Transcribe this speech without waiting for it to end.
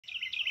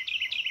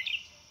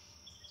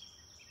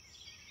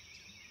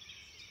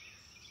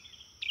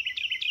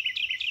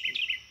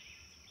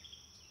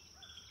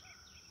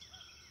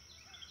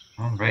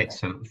All right,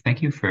 so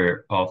thank you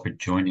for all for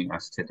joining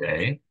us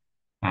today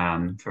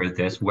for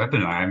this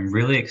webinar. I'm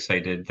really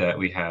excited that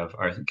we have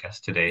our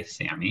guest today,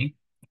 Sammy.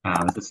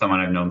 This is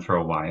someone I've known for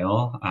a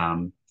while.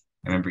 I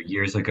remember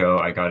years ago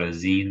I got a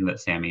zine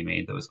that Sammy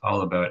made that was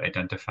all about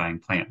identifying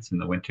plants in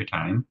the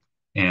wintertime.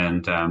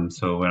 And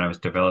so when I was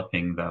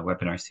developing the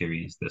webinar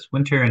series this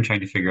winter and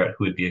trying to figure out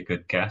who would be a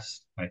good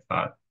guest, I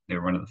thought they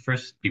were one of the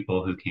first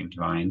people who came to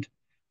mind.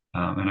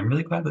 And I'm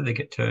really glad that they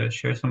get to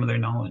share some of their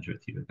knowledge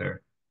with you.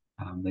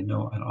 They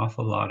know an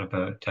awful lot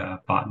about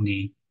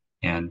botany,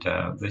 and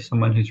there's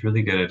someone who's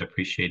really good at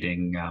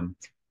appreciating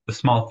the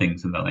small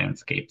things in the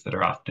landscape that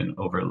are often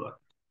overlooked.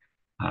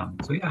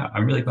 So yeah,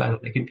 I'm really glad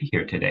that they could be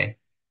here today.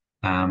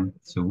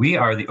 So we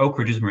are the Oak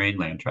Ridges Moraine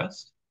Land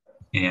Trust,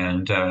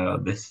 and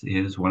this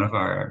is one of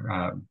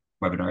our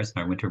webinars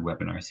in our winter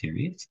webinar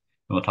series.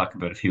 And we'll talk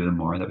about a few of the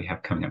more that we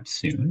have coming up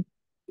soon.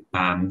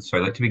 So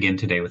I'd like to begin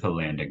today with a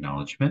land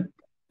acknowledgement.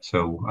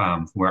 So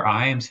where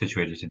I am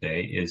situated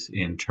today is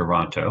in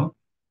Toronto,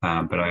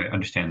 but I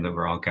understand that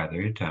we're all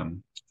gathered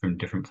from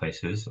different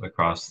places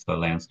across the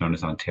lands known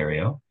as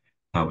Ontario,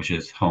 which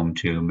is home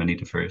to many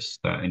diverse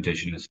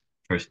Indigenous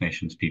First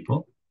Nations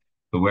people.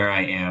 But where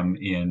I am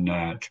in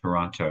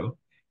Toronto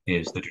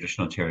is the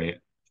traditional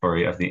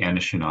territory of the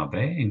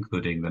Anishinaabe,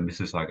 including the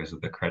Mississaugas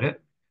of the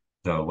Credit,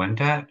 the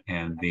Wendat,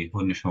 and the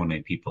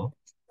Haudenosaunee people.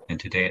 And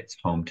today it's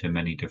home to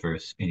many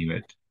diverse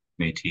Inuit,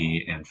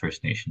 Métis, and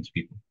First Nations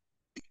people.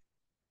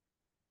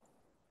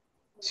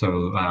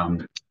 So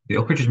the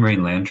Oak Ridges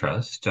Marine Land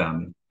Trust,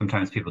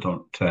 sometimes people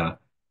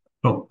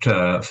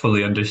don't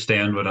fully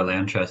understand what a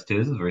land trust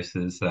is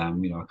versus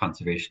a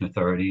conservation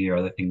authority or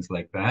other things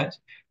like that.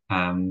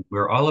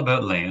 We're all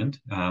about land.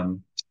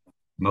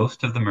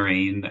 Most of the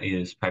moraine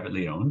is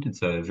privately owned.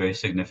 It's a very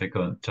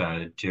significant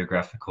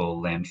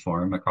geographical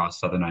landform across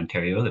southern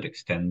Ontario that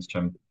extends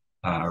from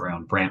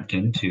around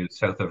Brampton to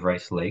south of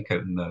Rice Lake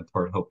out in the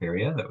Port Hope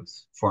area that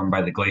was formed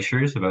by the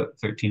glaciers about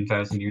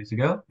 13,000 years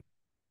ago.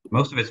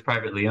 Most of it's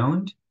privately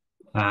owned.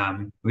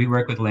 We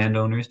work with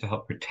landowners to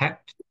help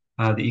protect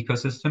the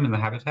ecosystem and the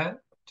habitat.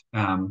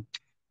 Um,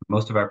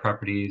 Most of our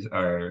properties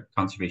are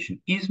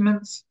conservation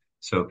easements,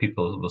 so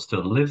people will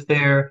still live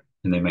there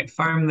and they might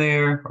farm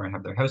there or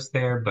have their house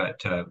there,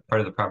 but part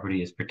of the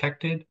property is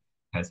protected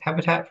as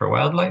habitat for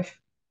wildlife.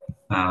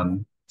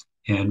 Um,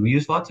 and we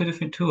use lots of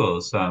different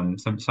tools. Some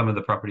of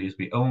the properties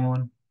we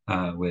own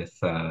with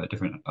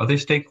different other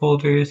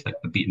stakeholders, like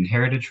the Beaton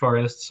Heritage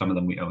Forest. Some of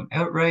them we own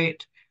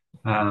outright.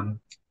 Um,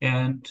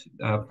 and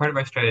part of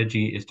our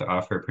strategy is to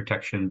offer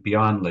protection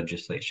beyond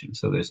legislation.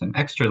 So there's an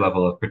extra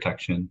level of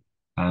protection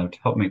to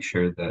help make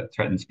sure that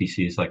threatened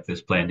species like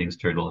this Blanding's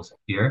turtles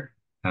here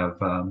have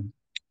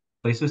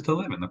places to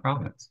live in the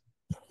province.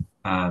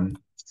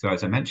 So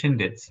as I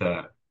mentioned, it's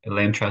a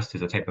land trust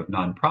is a type of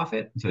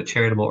nonprofit. It's a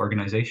charitable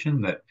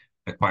organization that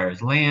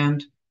acquires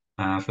land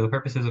for the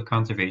purposes of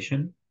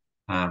conservation.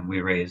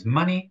 We raise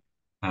money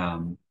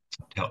to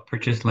help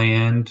purchase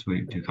land.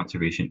 We do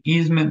conservation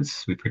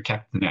easements. We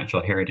protect the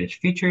natural heritage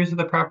features of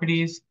the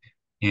properties,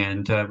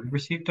 and we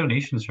receive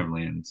donations from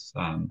lands.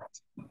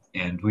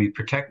 And we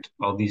protect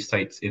all these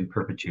sites in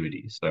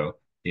perpetuity. So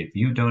if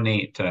you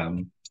donate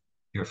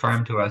your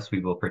farm to us, we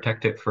will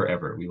protect it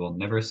forever. We will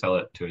never sell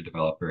it to a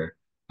developer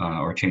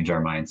or change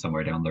our mind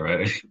somewhere down the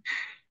road,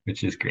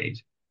 which is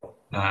great.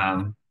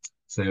 Um,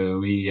 so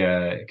we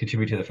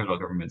contribute to the federal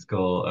government's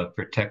goal of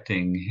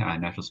protecting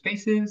natural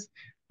spaces.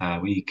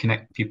 We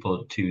connect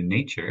people to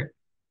nature,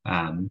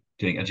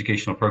 doing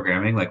educational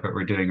programming like what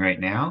we're doing right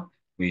now.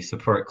 We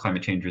support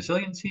climate change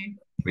resiliency.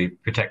 We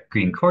protect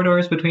green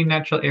corridors between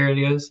natural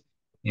areas.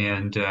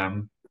 And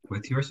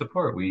with your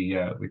support, we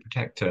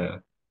protect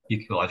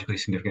ecologically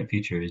significant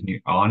features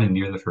on and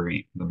near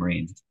the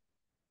marine.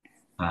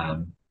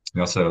 We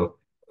also,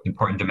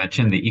 important to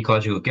mention, the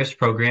Ecological Gifts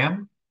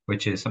Program,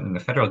 which is something the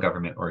federal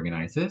government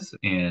organizes,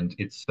 and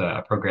it's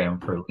a program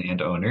for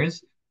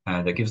landowners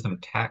that gives them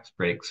tax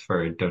breaks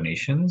for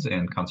donations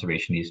and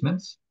conservation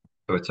easements.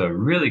 So it's a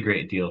really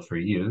great deal for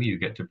you. You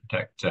get to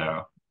protect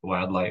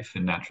wildlife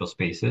and natural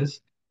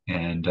spaces,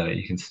 and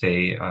you can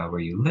stay where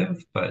you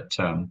live, but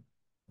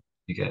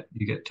you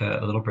get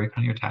a little break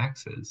on your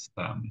taxes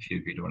if you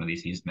agree to one of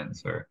these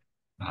easements or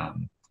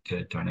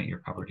to donate your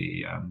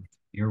property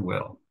your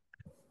will.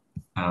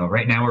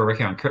 Right now, we're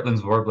working on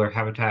Kirtland's warbler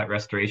habitat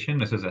restoration.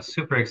 This is a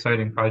super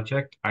exciting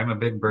project. I'm a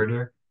big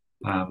birder.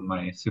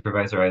 My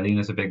supervisor, Eileen,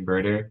 is a big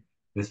birder.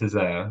 This is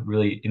a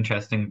really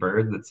interesting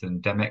bird that's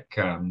endemic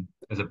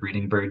as a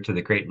breeding bird to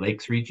the Great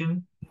Lakes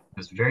region.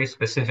 Has very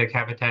specific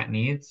habitat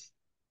needs,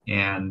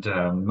 and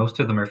most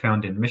of them are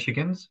found in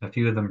Michigan. A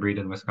few of them breed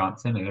in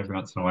Wisconsin, and every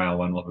once in a while,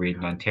 one will breed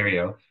in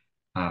Ontario.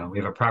 We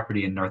have a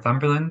property in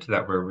Northumberland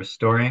that we're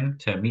restoring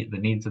to meet the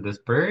needs of this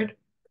bird.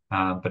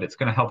 But it's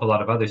going to help a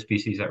lot of other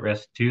species at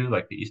risk too,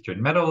 like the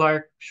eastern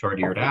meadowlark,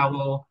 short-eared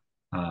owl,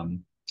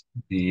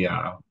 the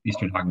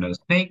eastern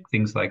hognose snake,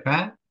 things like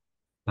that.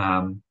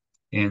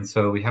 And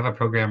so we have a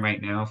program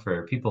right now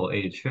for people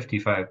age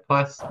 55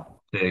 plus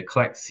to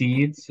collect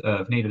seeds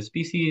of native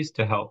species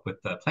to help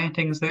with the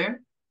plantings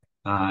there.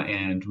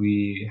 And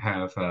we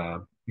have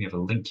a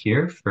link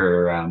here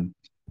for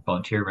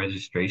volunteer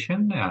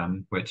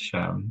registration, which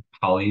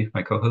Holly,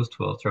 my co-host,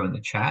 will throw in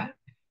the chat.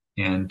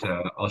 And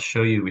I'll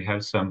show you, we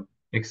have some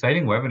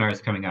exciting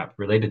webinars coming up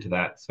related to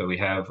that. So we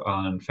have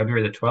on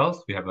February the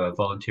 12th, we have a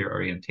volunteer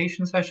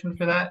orientation session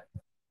for that.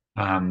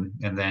 And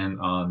then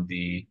on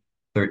the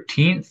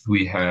 13th,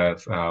 we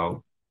have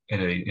an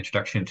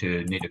introduction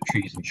to native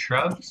trees and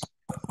shrubs.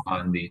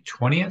 On the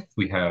 20th,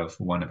 we have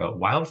one about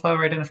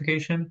wildflower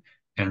identification.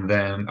 And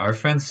then our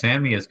friend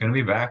Sammy is going to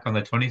be back on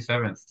the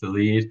 27th to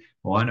lead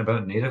one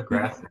about native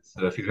grasses.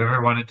 So if you've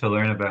ever wanted to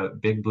learn about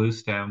big blue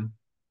stem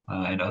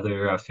and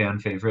other fan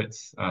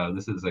favorites,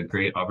 this is a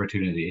great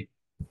opportunity.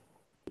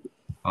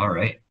 All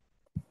right,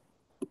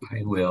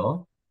 I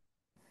will.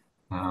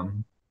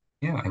 Um,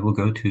 yeah, I will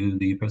go to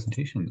the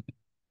presentation.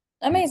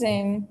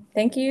 Amazing.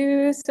 Thank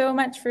you so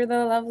much for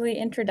the lovely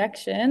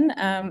introduction.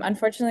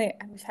 Unfortunately,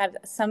 we've had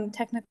some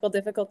technical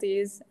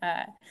difficulties,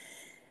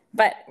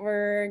 but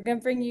we're going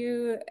to bring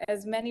you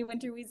as many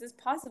winter weeds as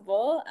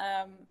possible.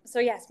 So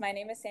yes, my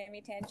name is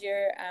Sammy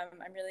Tangir.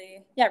 I'm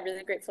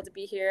really grateful to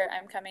be here.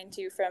 I'm coming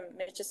to you from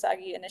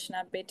Mississauga,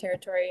 Anishinaabe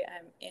territory.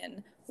 I'm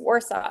in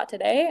Warsaw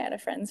today at a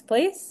friend's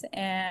place,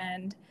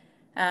 and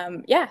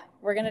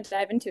we're going to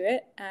dive into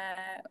it.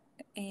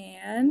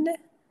 And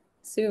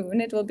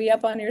soon it will be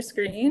up on your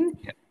screen.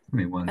 Yeah, give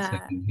me one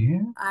second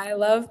here. I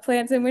love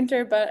plants in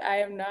winter, but I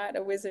am not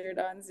a wizard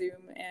on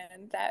Zoom,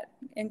 and that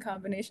in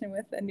combination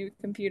with a new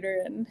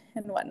computer and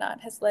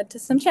whatnot has led to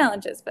some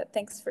challenges, but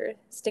thanks for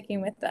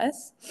sticking with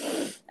us.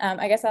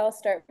 I guess I'll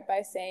start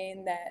by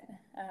saying that,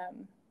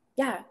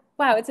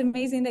 wow, it's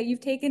amazing that you've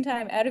taken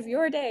time out of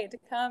your day to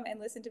come and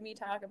listen to me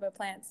talk about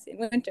plants in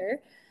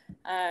winter.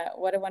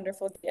 What a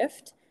wonderful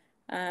gift.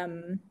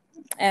 And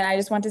I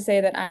just want to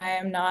say that I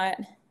am not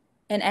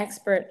an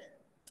expert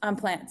on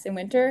plants in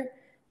winter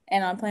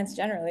and on plants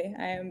generally.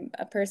 I am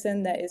a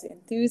person that is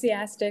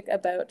enthusiastic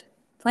about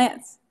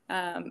plants,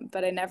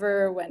 but I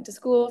never went to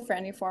school for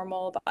any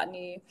formal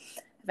botany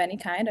of any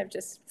kind. I've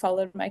just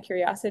followed my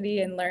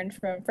curiosity and learned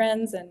from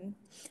friends and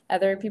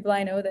other people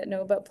I know that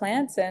know about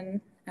plants.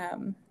 And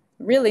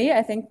really,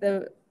 I think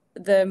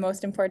the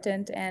most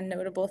important and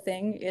notable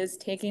thing is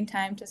taking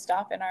time to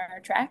stop in our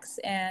tracks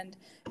and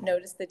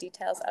notice the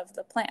details of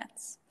the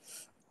plants.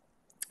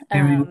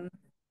 Sammy,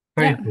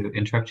 sorry Yeah. to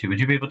interrupt you. Would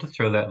you be able to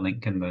throw that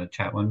link in the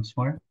chat once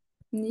more?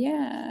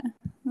 Yeah,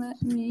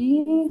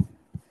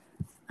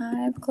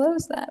 I've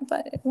closed that,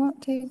 but it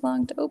won't take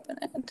long to open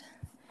it.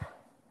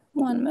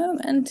 One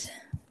moment.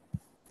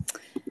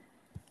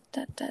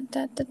 Da, da,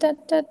 da, da, da,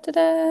 da, da,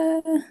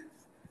 da.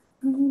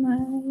 Oh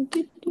my,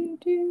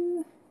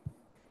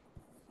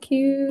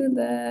 Cue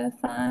the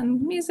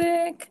fun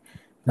music.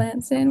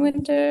 Plants in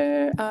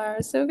winter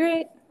are so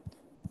great.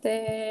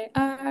 They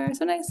are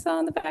so nice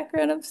on the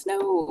background of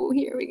snow.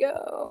 Here we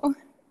go.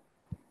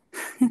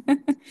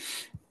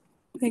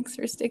 Thanks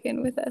for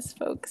sticking with us,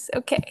 folks.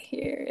 Okay,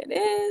 here it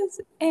is.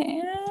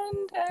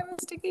 And I'm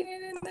sticking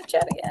it in the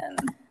chat again.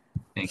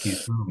 Thank you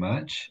so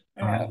much.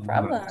 I No am going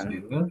problem.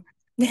 to move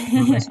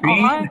my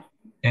screen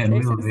and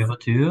we will be Traces. able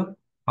to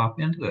hop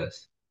into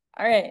this.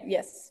 All right.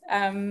 Yes.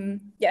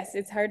 Yes,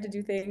 it's hard to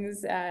do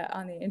things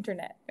on the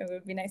internet. It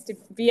would be nice to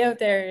be out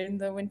there in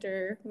the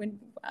winter,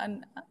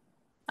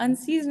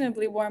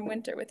 unseasonably warm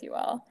winter with you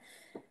all.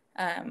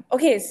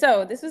 Okay,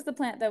 so this was the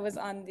plant that was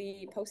on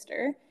the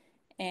poster,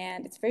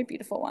 and it's a very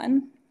beautiful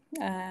one.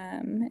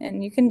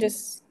 And you can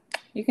just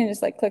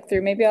like click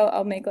through. Maybe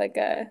I'll make like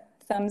a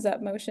thumbs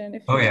up motion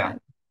if Oh you yeah,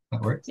 want.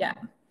 that works. Yeah.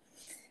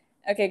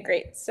 Okay,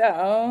 great.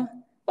 So,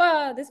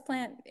 well, this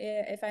plant,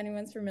 if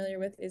anyone's familiar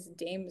with, is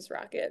Dame's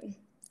rocket.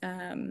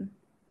 And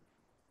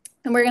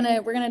we're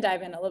gonna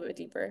dive in a little bit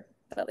deeper.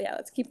 But yeah,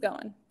 let's keep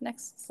going.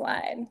 Next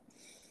slide.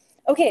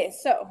 Okay,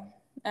 so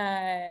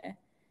I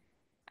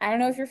don't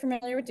know if you're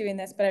familiar with doing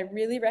this, but I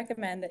really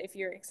recommend that if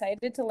you're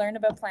excited to learn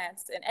about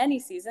plants in any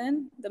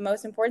season, the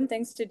most important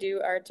things to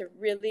do are to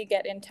really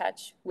get in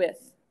touch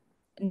with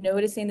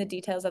noticing the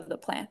details of the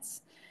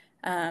plants.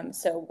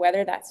 So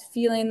whether that's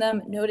feeling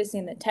them,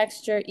 noticing the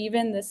texture,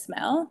 even the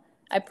smell.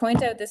 I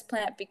point out this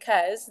plant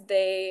because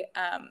they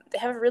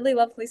have a really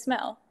lovely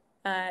smell.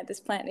 This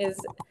plant is,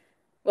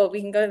 well,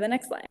 we can go to the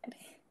next slide.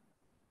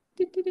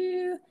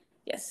 Doo-doo-doo.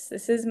 Yes,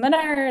 this is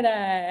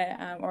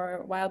Monarda,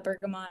 or wild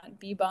bergamot,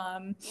 bee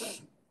balm.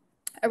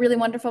 A really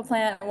wonderful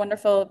plant, a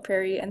wonderful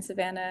prairie and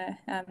savanna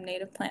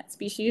native plant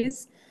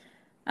species.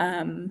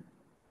 And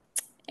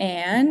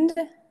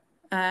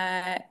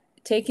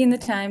taking the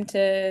time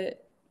to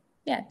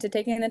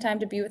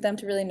be with them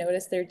to really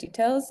notice their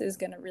details is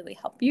going to really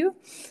help you.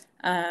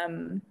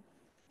 And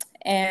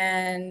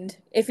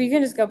if you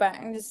can just go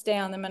back and just stay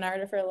on the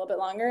Monarda for a little bit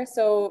longer.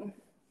 So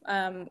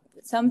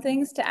some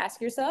things to ask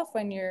yourself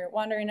when you're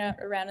wandering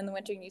around in the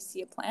winter and you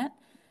see a plant.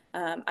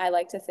 I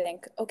like to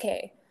think,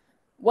 okay,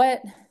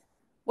 what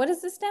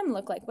does the stem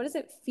look like? What does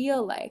it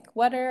feel like?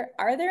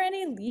 Are there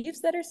any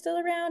leaves that are still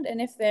around?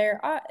 And if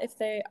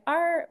they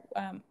are,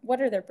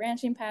 what are their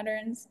branching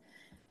patterns?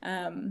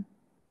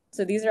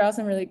 So these are all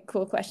some really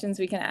cool questions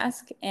we can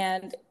ask.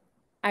 And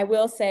I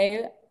will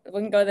say,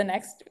 we can go to the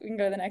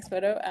next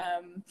photo.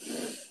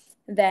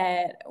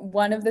 That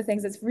one of the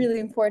things that's really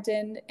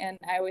important and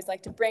I always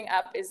like to bring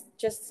up is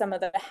just some of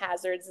the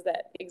hazards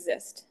that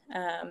exist.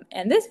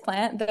 And this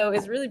plant, though,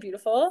 is really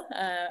beautiful.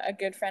 A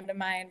good friend of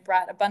mine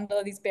brought a bundle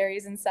of these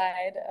berries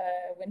inside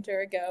a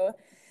winter ago,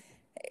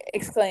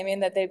 exclaiming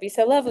that they'd be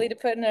so lovely to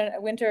put in a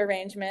winter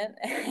arrangement.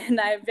 And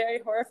I, very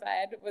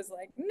horrified, was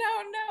like,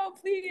 no,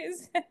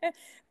 please.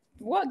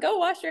 Go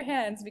wash your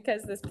hands,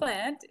 because this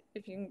plant,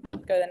 if you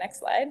can go to the next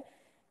slide,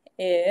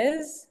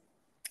 is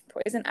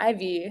poison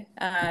ivy.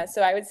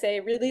 So I would say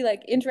really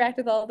like interact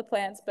with all the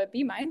plants, but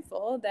be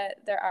mindful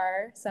that there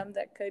are some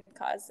that could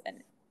cause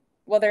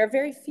well, there are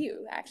very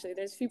few actually.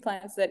 There's a few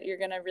plants that you're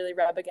going to really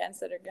rub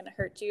against that are going to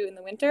hurt you in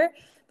the winter,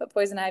 but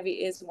poison ivy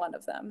is one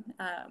of them.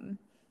 And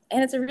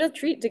it's a real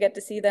treat to get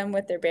to see them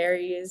with their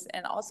berries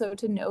and also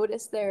to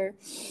notice the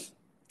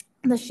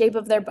shape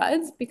of their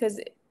buds, because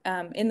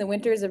in the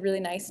winter is a really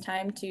nice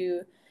time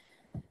to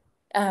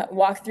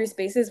walk through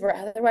spaces where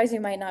otherwise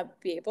you might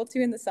not be able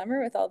to in the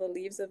summer with all the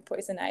leaves of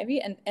poison ivy,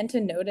 and to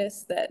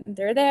notice that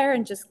they're there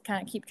and just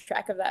kind of keep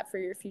track of that for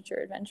your future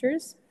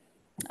adventures.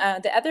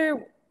 The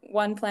other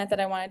one plant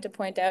that I wanted to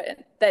point out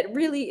that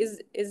really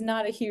is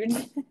not a huge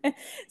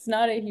it's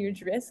not a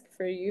huge risk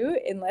for you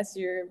unless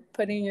you're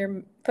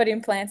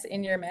putting plants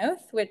in your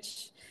mouth,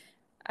 which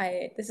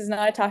this is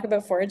not a talk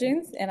about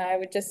foraging, and I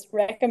would just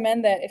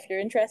recommend that if you're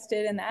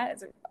interested in that,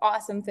 it's an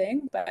awesome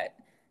thing. But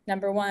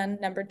number one,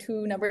 number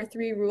two, number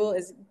three rule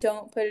is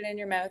don't put it in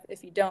your mouth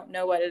if you don't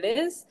know what it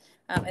is.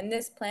 And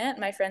this plant,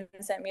 my friend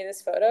sent me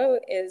this photo,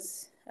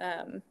 is,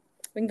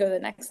 we can go to the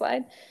next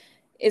slide,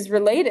 is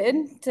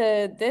related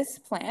to this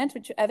plant,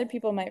 which other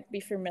people might be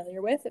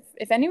familiar with.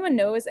 If anyone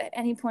knows at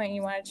any point,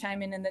 you want to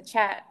chime in the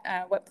chat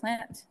what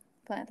plant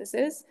this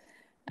is.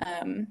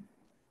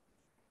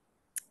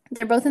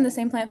 They're both in the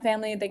same plant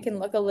family. They can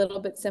look a little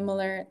bit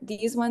similar.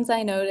 These ones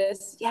I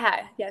noticed.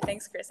 Yeah,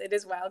 thanks, Chris. It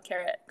is wild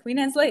carrot. Queen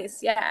Anne's lace,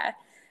 yeah.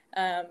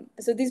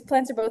 So these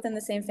plants are both in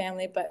the same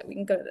family, but we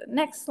can go to the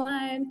next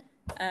slide.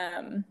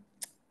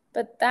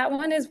 But that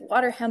one is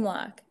water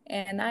hemlock,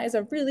 and that is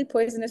a really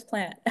poisonous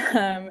plant,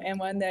 and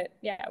one that,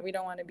 yeah, we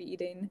don't want to be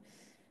eating,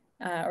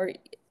 or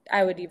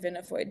I would even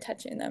avoid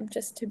touching them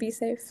just to be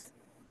safe.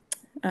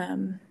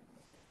 All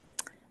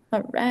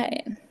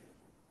right.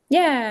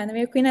 Yeah, and then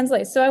we have Queen Anne's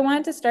lace. So I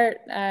wanted to start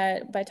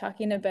by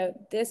talking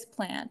about this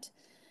plant.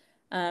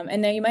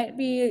 And now you might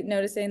be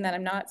noticing that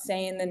I'm not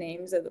saying the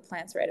names of the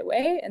plants right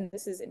away, and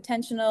this is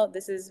intentional.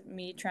 This is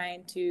me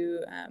trying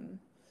to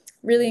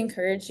really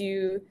encourage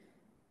you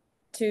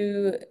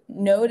to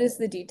notice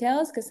the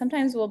details, because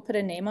sometimes we'll put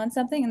a name on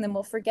something and then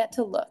we'll forget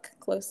to look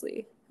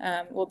closely.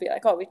 We'll be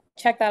like, oh, we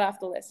checked that off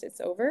the list,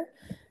 it's over.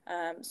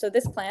 So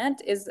this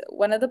plant is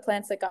one of the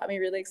plants that got me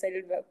really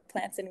excited about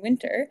plants in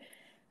winter.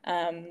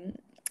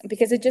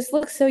 Because it just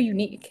looks so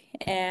unique,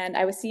 and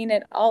I was seeing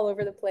it all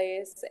over the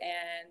place,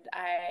 and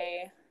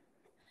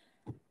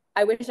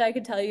I wish I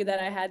could tell you that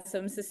I had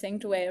some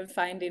succinct way of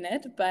finding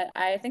it, but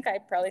I think I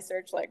probably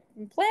searched like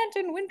plant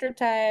in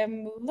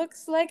wintertime,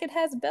 looks like it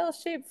has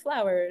bell-shaped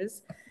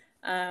flowers.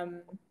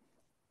 And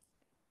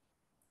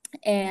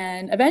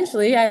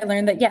eventually I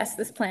learned that yes,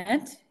 this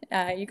plant,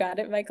 you got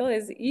it, Michael,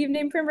 is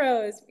evening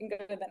primrose. We can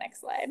go to the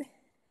next slide.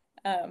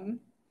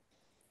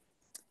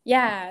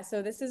 Yeah,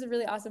 so this is a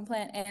really awesome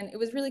plant, and it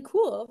was really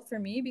cool for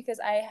me because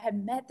I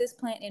had met this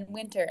plant in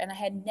winter and I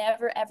had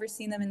never ever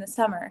seen them in the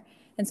summer.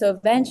 And so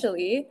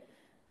eventually,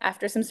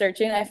 after some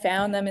searching, I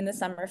found them in the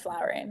summer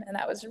flowering, and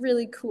that was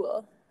really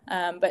cool.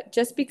 But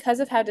just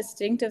because of how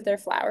distinctive their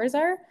flowers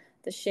are,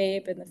 the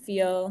shape and the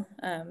feel,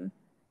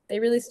 they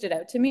really stood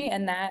out to me,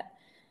 and that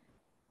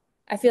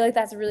I feel like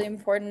that's a really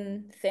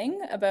important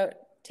thing about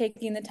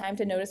taking the time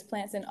to notice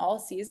plants in all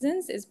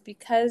seasons, is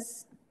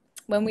because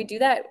when we do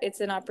that, it's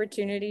an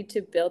opportunity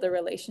to build a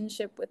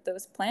relationship with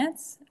those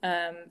plants,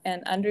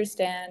 and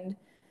understand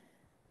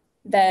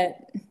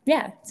that,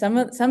 yeah,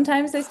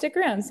 sometimes they stick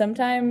around.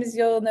 Sometimes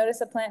you'll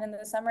notice a plant in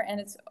the summer and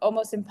it's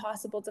almost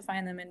impossible to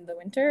find them in the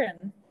winter.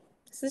 And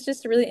this is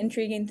just a really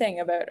intriguing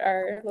thing about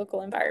our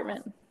local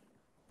environment.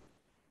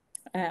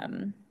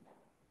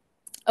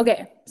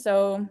 Okay,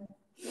 so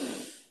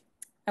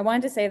I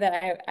wanted to say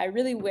that I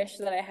really wish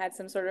that I had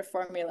some sort of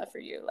formula for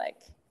you, like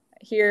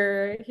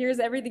here's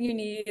everything you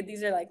need.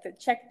 These are like the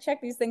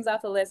check these things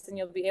off the list and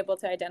you'll be able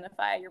to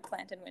identify your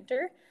plant in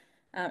winter.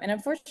 And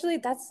unfortunately,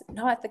 that's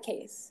not the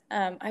case.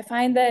 I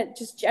find that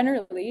just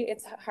generally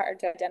it's hard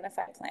to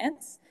identify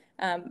plants.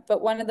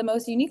 But one of the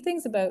most unique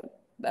things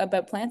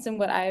about plants, and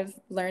what I've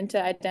learned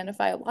to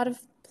identify a lot of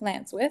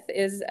plants with,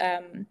 is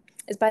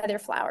by their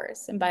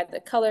flowers and by the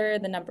color,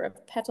 the number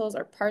of petals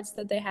or parts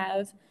that they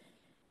have.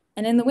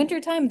 And in the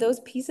wintertime, those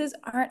pieces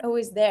aren't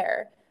always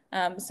there.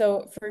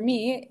 So for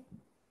me,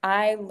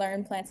 I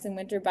learn plants in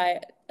winter by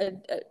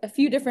a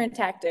few different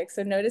tactics.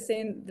 So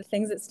noticing the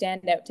things that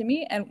stand out to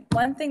me. And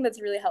one thing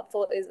that's really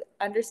helpful is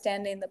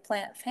understanding the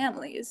plant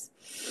families.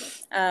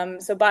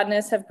 So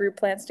botanists have grouped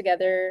plants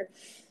together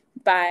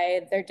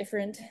by their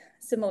different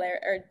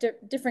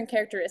different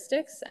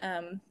characteristics.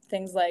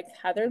 things like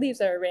how their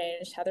leaves are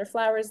arranged, how their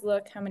flowers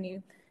look, how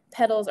many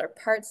petals or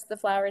parts the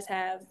flowers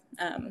have.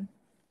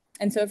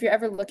 And so if you're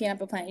ever looking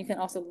up a plant, you can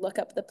also look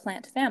up the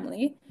plant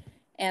family.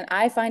 And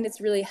I find it's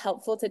really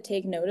helpful to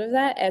take note of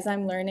that as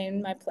I'm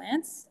learning my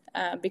plants,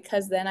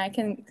 because then I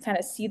can kind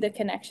of see the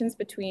connections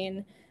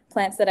between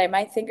plants that I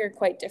might think are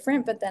quite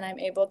different, but then I'm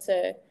able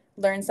to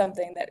learn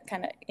something that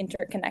kind of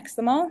interconnects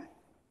them all.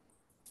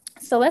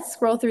 So let's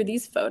scroll through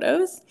these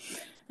photos.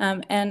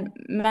 And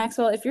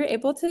Maxwell, if you're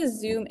able to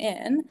zoom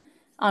in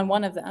on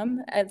one of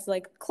them as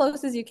like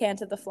close as you can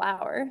to the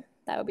flower,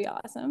 that would be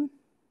awesome.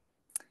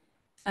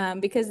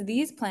 Because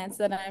these plants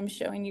that I'm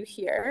showing you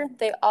here,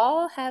 they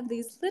all have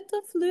these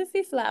little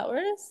floofy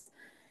flowers.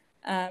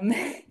 Um,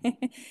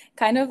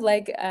 kind of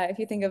like if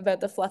you think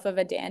about the fluff of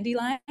a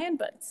dandelion,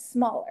 but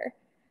smaller.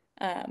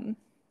 Um,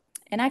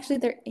 and actually,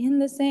 they're in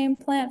the same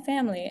plant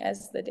family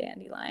as the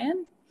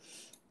dandelion.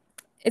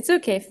 It's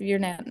okay if you're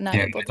not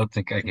Yeah, able I to. don't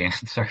think I can.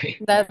 Sorry.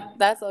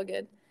 That's all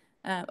good.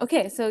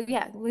 Okay, so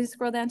yeah, we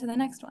scroll down to the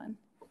next one.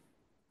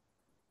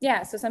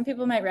 Yeah, so some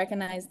people might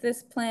recognize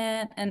this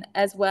plant, and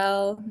as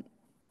well,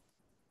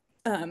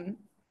 um,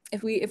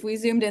 if we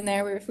zoomed in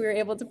there, if we were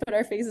able to put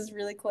our faces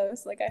really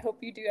close, like I hope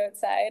you do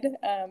outside,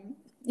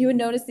 you would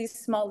notice these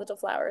small little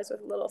flowers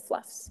with little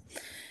fluffs.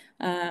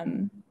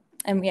 And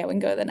yeah, we can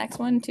go to the next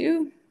one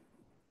too.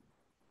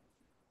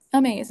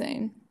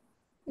 Amazing.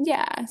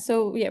 Yeah,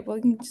 so yeah,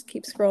 we can just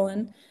keep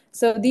scrolling.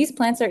 So these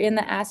plants are in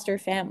the aster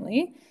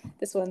family.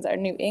 This one's our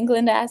New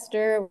England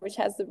aster, which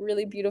has the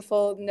really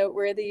beautiful,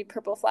 noteworthy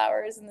purple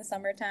flowers in the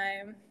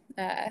summertime.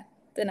 The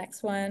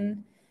next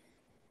one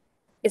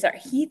is our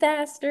heath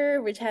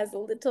aster, which has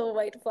little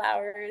white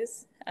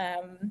flowers.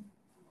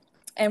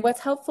 And what's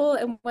helpful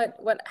and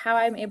what how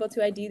I'm able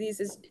to ID these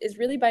is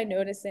really by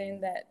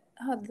noticing that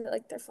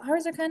like their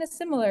flowers are kind of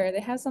similar.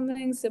 They have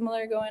something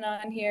similar going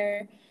on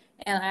here,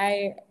 and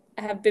I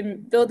have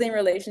been building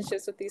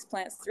relationships with these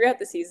plants throughout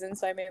the season,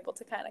 so I'm able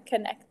to kind of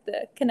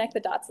connect the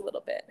dots a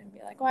little bit and be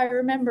like, oh, I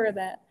remember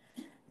that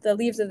the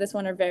leaves of this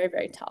one are very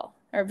very tall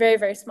or very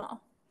very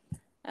small.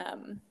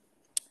 Um,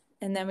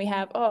 and then we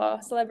have,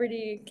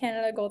 Celebrity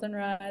Canada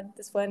Goldenrod.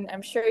 This one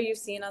I'm sure you've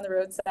seen on the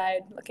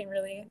roadside, looking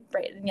really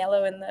bright and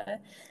yellow in the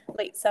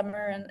late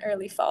summer and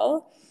early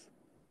fall.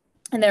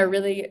 And they're a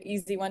really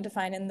easy one to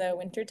find in the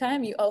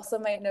wintertime. You also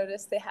might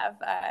notice they have,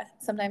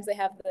 sometimes they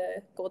have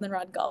the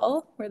goldenrod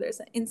gull, where there's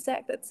an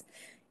insect that's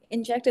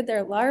injected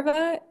their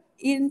larva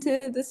into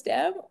the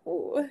stem.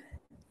 Ooh,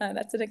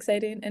 that's an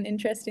exciting and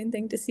interesting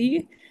thing to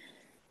see.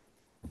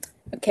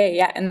 Okay,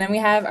 yeah, and then we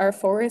have our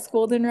forest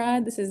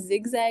goldenrod. This is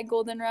zigzag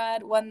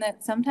goldenrod, one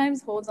that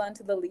sometimes holds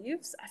onto the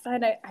leaves. I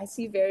find I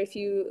see very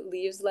few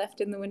leaves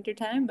left in the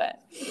wintertime,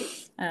 but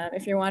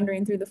if you're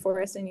wandering through the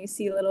forest and you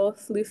see little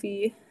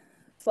floofy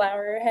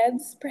flower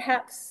heads,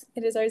 perhaps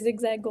it is our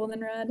zigzag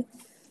goldenrod.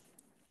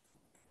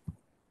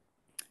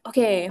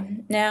 Okay,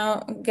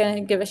 now I'm gonna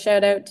give a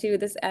shout out to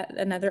this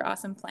another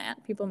awesome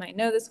plant. People might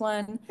know this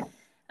one.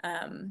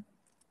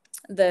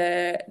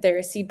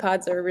 Their seed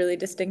pods are really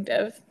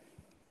distinctive.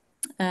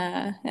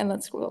 And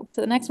let's scroll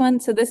to the next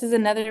one. So this is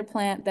another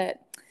plant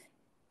that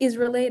is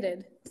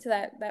related to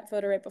that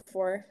photo right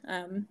before.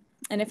 And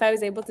if I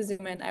was able to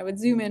zoom in, I would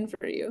zoom in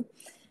for you.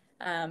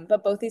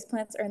 But both these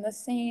plants are in the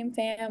same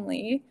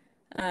family.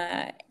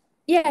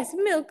 Yes,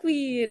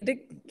 milkweed.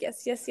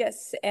 Yes, yes,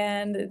 yes.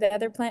 And the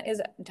other plant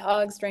is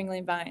dog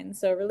strangling vine.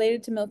 So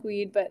related to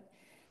milkweed, but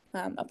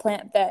a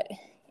plant that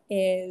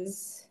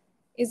is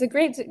a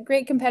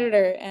great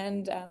competitor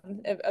and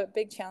a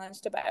big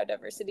challenge to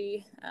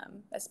biodiversity,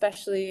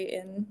 especially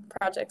in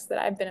projects that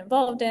I've been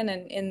involved in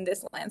and in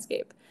this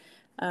landscape.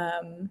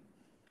 And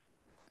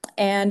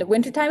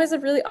wintertime is a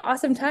really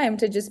awesome time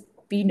to just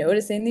be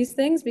noticing these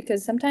things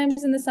because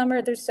sometimes in the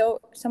summer there's so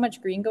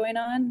much green going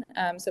on.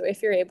 So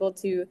if you're able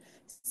to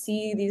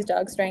see these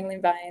dog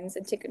strangling vines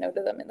and take a note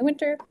of them in the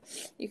winter,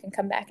 you can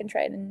come back and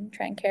try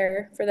and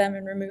care for them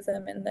and remove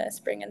them in the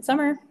spring and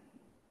summer.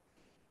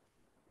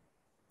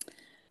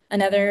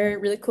 Another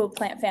really cool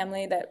plant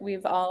family that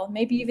we've all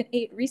maybe even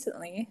ate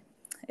recently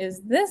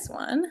is this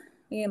one.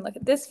 You can look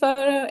at this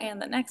photo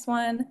and the next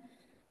one.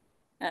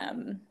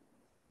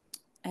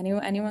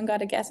 Anyone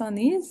got a guess on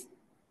these?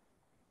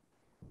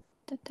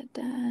 Da, da,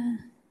 da.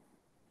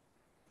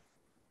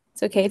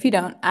 It's okay if you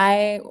don't.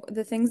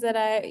 The things that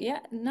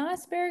not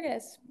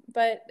asparagus,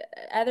 but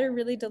other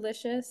really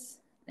delicious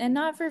and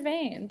not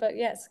vervain, but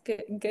yes,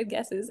 good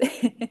guesses.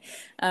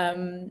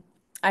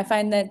 I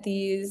find that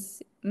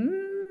these,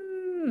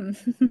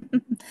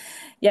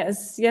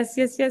 yes, yes,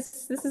 yes,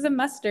 yes. This is a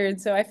mustard.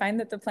 So I find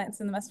that the plants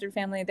in the mustard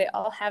family, they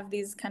all have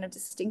these kind of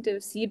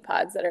distinctive seed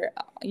pods that are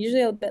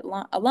usually a bit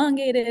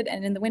elongated,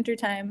 and in the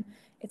wintertime,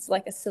 it's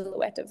like a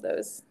silhouette of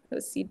those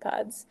seed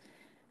pods.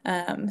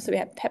 So we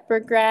have pepper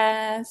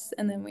grass,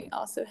 and then we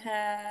also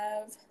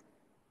have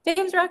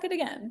James Rocket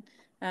again.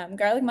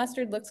 Garlic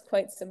mustard looks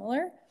quite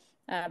similar.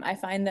 I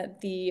find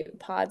that the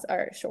pods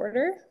are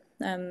shorter.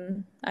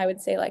 I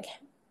would say like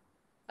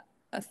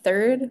a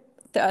third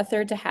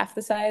to half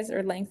the size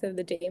or length of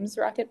the James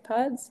Rocket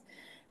pods.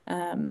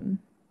 Yeah.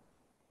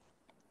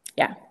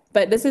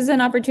 But this is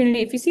an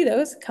opportunity. If you see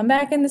those, come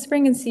back in the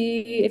spring and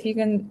see if you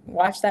can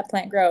watch that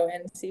plant grow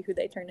and see who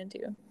they turn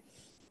into.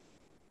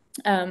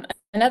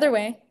 Another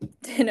way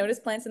to notice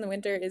plants in the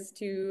winter is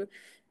to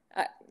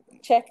uh,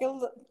 check a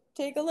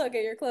take a look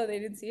at your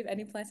clothing and see if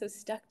any plants have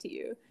stuck to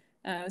you.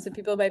 So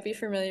people might be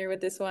familiar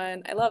with this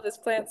one. I love this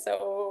plant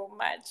so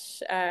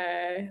much.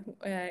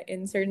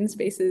 In certain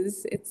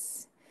spaces,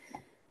 it's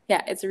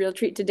a real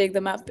treat to dig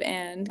them up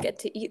and get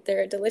to eat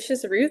their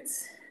delicious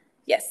roots.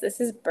 Yes, this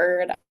is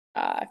burdock.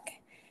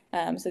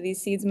 So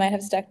these seeds might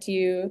have stuck to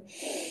you.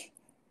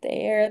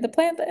 They're the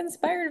plant that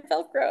inspired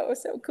Velcro.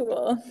 So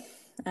cool.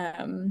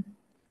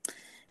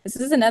 This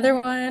is another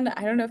one.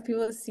 I don't know if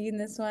people have seen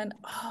this one.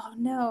 Oh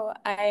no,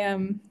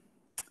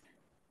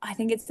 I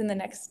think it's in the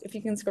next. If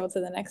you can scroll to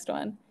the next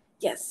one.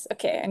 Yes.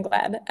 Okay. I'm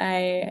glad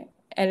I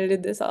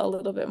edited this all a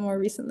little bit more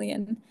recently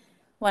and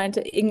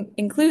wanted to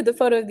include the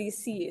photo of these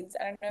seeds.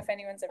 I don't know if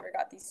anyone's ever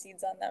got these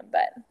seeds on them,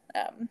 but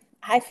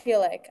I feel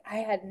like I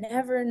had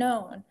never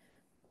known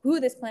who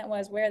this plant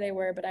was, where they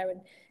were, but I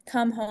would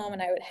come home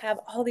and I would have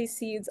all these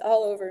seeds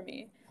all over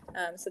me.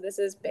 So this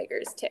is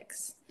beggar's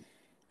ticks.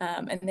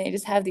 And they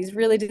just have these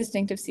really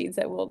distinctive seeds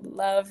that will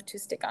love to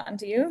stick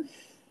onto you.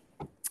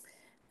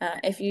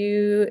 If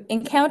you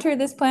encounter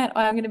this plant,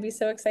 I'm going to be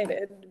so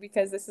excited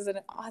because this is an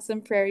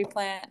awesome prairie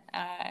plant,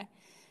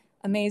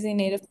 amazing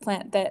native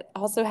plant that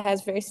also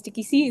has very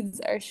sticky seeds,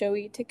 our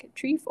showy tick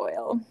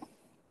trefoil.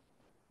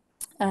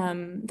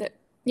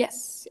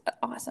 Yes,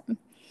 awesome.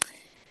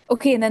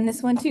 Okay, and then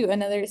this one too,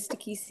 another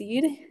sticky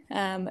seed.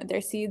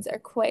 Their seeds are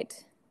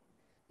quite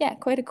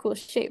a cool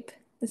shape.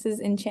 This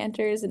is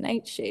Enchanter's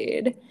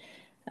Nightshade.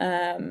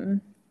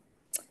 And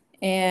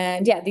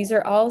yeah, these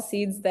are all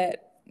seeds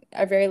that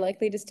are very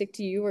likely to stick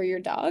to you or your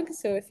dog.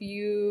 So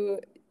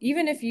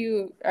even if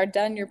you are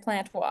done your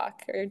plant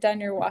walk or done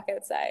your walk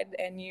outside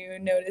and you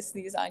notice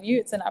these on you,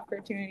 it's an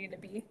opportunity to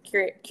be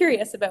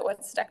curious about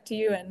what's stuck to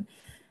you.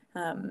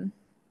 And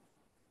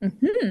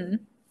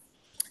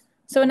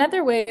so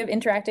another way of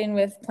interacting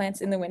with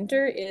plants in the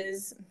winter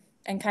is,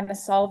 and kind of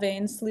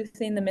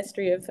sleuthing the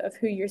mystery of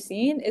who you're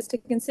seeing, is to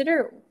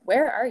consider,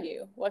 where are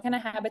you? What kind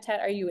of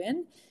habitat are you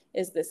in?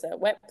 Is this a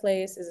wet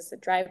place? Is this a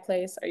dry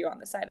place? Are you on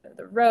the side of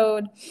the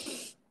road?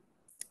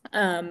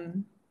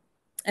 And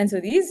so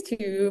these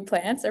two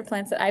plants are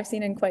plants that I've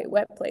seen in quite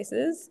wet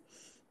places.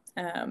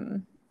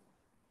 So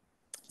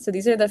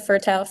these are the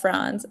fertile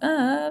fronds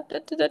of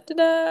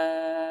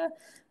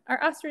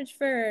our ostrich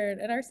fern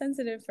and our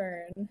sensitive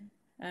fern.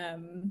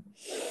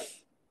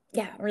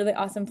 Yeah, really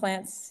awesome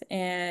plants.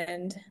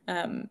 And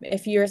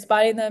if you're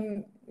spotting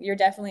them, you're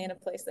definitely in a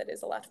place that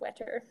is a lot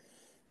wetter.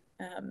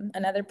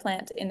 Another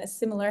plant in a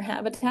similar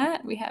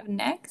habitat we have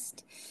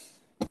next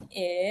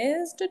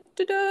is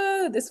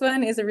this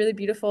one is a really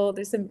beautiful.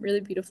 There's some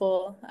really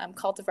beautiful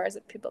cultivars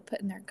that people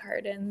put in their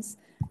gardens.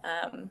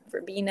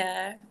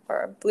 Verbena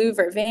or blue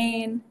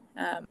vervain,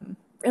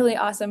 really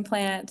awesome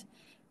plant,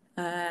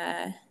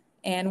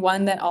 and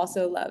one that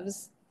also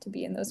loves to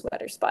be in those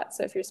wetter spots.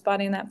 So if you're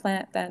spotting that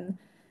plant, then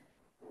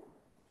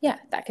yeah,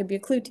 that could be a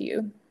clue to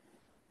you.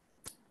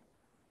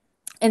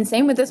 And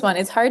same with this one.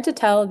 It's hard to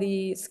tell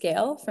the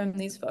scale from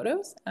these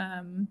photos.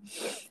 And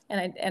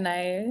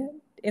I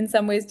in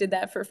some ways did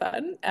that for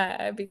fun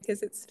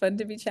because it's fun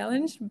to be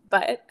challenged.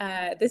 But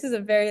this is a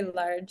very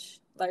large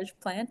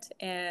plant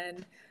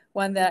and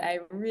one that I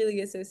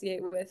really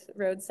associate with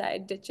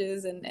roadside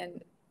ditches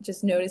and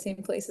just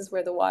noticing places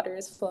where the water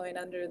is flowing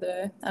under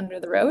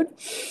the road.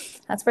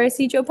 That's where I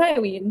see Joe Pye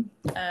weed.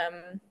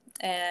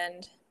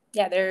 And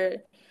yeah,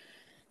 they're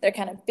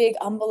kind of big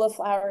umbel of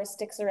flowers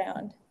sticks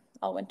around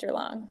all winter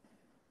long.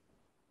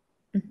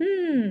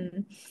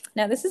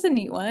 Now this is a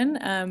neat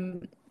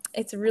one.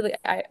 It's really,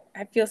 I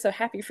feel so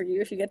happy for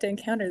you if you get to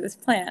encounter this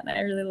plant.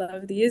 I really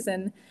love these,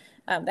 and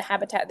the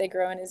habitat they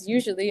grow in is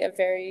usually a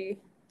very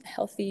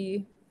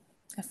healthy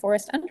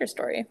forest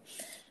understory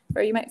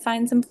where you might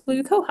find some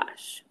blue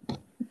cohosh.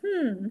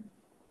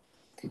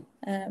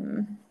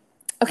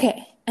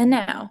 Okay, and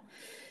now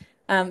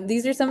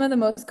these are some of the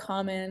most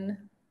common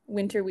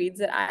winter weeds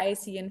that I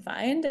see and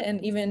find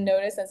and even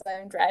notice as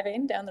I'm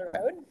driving down the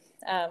road.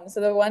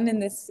 So the one in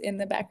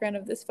the background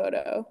of this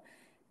photo,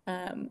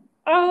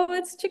 oh,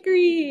 it's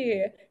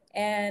chicory.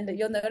 And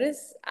you'll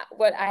notice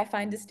what I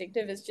find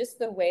distinctive is just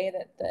the way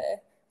that the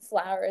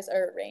flowers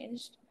are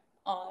arranged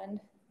on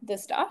the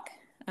stalk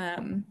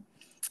in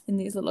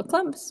these little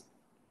clumps.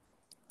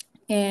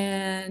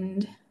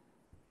 And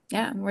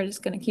yeah, we're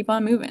just going to keep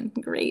on moving.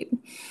 Great.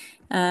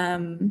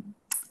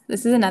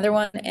 This is another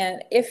one.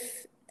 And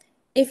if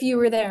you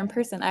were there in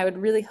person, I would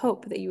really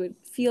hope that you would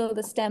feel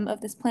the stem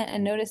of this plant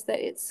and notice that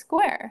it's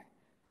square.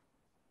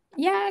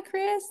 Yeah,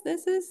 Chris,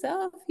 this is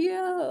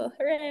self-heal.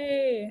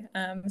 Hooray.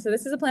 So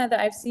this is a plant that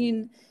I've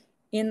seen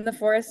in the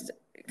forest,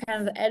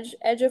 kind of the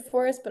edge of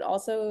forest, but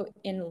also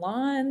in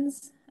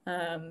lawns.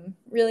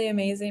 Really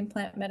amazing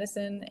plant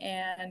medicine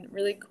and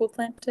really cool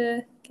plant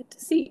to get to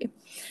see.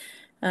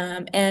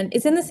 And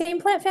it's in the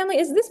same plant family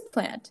as this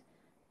plant,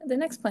 the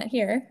next plant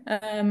here.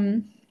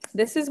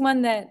 This is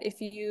one that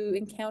if you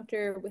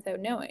encounter without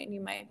knowing,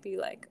 you might be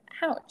like,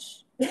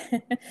 ouch,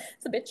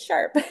 it's a bit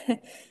sharp.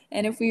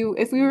 And if we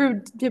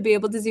were to be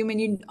able to zoom in,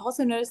 you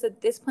also notice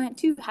that this plant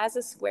too has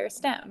a square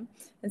stem.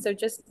 And so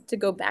just to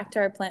go back to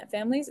our plant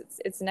families,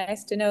 it's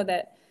nice to know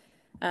that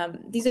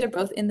these are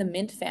both in the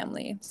mint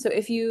family. So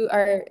if you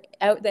are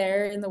out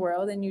there in the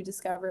world and you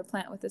discover a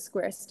plant with a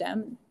square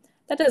stem,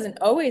 that doesn't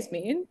always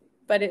mean,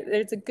 but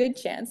there's a good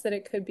chance that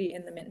it could be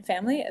in the mint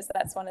family, as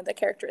that's one of the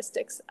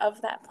characteristics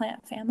of that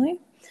plant family.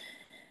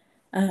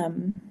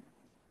 Um,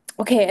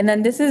 okay, and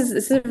then this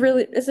is a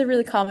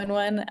really common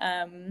one.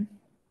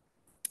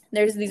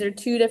 These are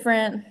two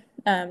different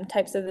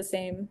types of the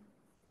same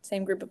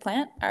group of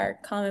plant, our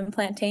common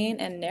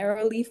plantain and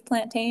narrow leaf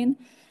plantain.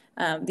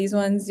 These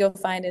ones you'll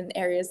find in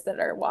areas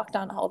that are walked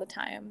on all the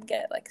time,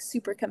 get like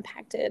super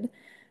compacted.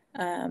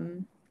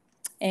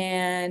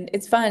 And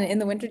it's fun. In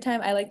the wintertime,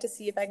 I like to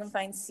see if I can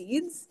find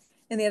seeds.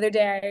 And the other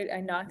day,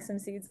 I knocked some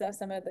seeds off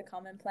some of the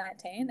common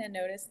plantain and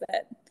noticed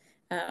that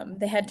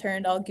they had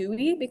turned all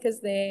gooey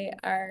because they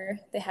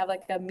have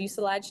like a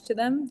mucilage to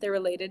them. They're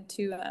related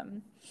to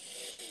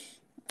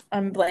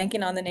I'm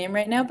blanking on the name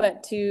right now,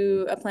 but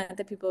to a plant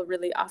that people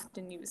really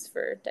often use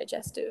for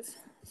digestive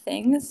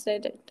things,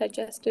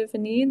 digestive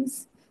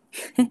needs.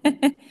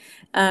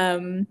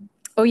 um,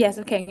 oh yes,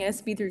 okay, I'm gonna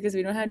speed through because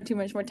we don't have too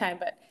much more time,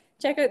 but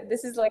check out,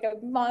 this is like a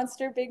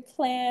monster big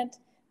plant.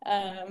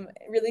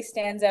 It really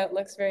stands out,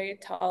 looks very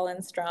tall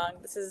and strong.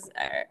 This is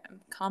our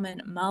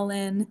common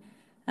mullein.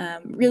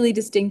 Really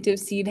distinctive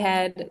seed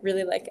head,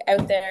 really like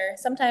out there.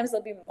 Sometimes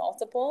there'll be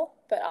multiple,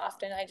 but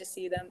often I just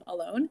see them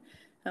alone,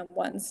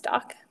 one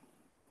stalk.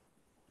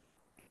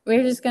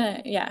 We're just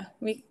gonna, yeah,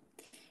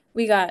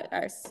 we got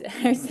our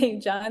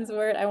St. John's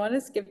wort. I want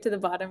to skip to the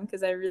bottom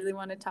because I really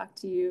want to talk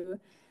to you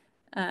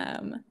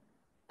um,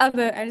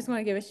 I just want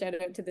to give a shout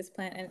out to this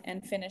plant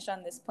and finish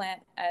on this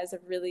plant as a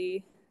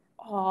really,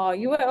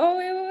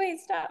 wait,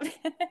 stop.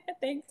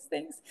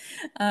 Thanks.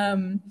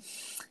 Um,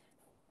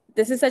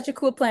 this is such a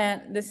cool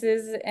plant. This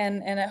is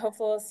and a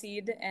hopeful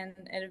seed and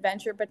an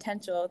adventure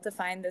potential to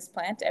find this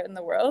plant out in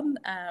the world.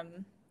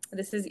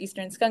 This is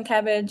Eastern skunk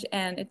cabbage,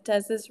 and it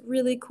does this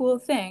really cool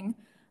thing.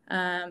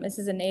 This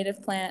is a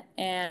native plant,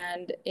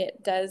 and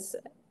it does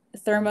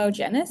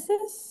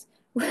thermogenesis,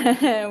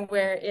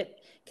 where it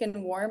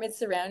can warm its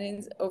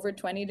surroundings over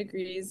 20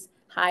 degrees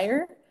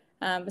higher.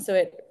 So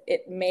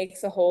it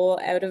makes a hole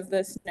out of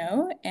the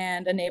snow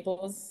and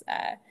enables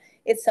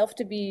itself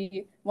to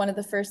be one of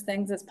the first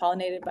things that's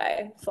pollinated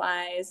by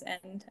flies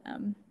and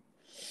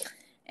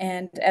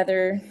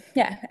other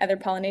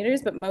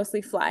pollinators, but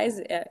mostly flies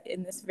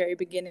in this very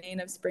beginning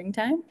of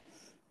springtime.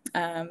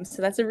 So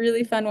that's a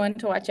really fun one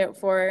to watch out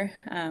for,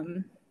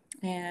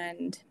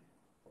 and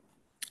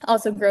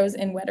also grows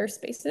in wetter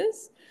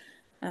spaces.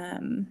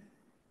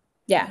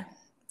 Yeah,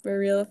 a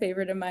real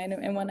favorite of mine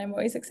and one I'm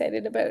always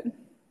excited about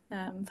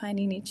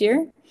finding each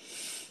year.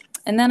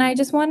 And then I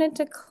just wanted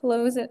to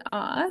close it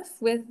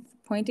off with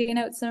pointing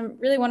out some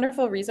really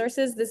wonderful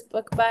resources. This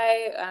book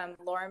by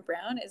Lauren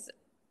Brown is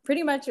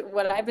pretty much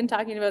what I've been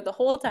talking about the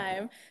whole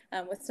time,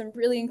 with some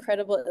really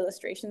incredible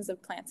illustrations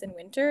of plants in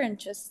winter and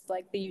just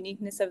like the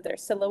uniqueness of their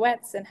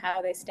silhouettes and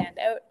how they stand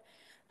out.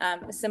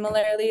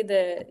 Similarly,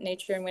 the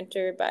Nature in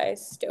Winter by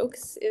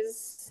Stokes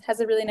has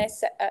a really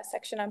nice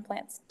section on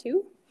plants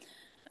too.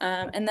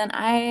 And then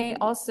I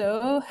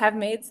also have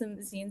made some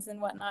zines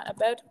and whatnot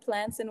about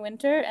plants in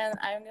winter, and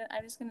I'm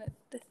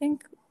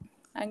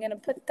gonna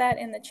put that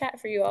in the chat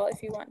for you all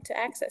if you want to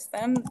access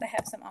them. I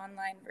have some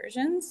online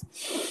versions,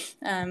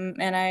 and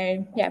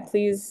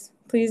please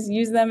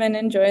use them and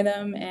enjoy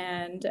them,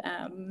 and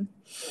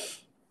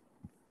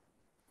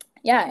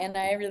and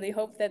I really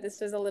hope that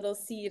this was a little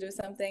seed of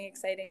something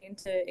exciting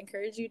to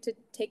encourage you to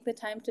take the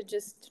time to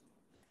just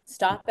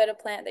stop at a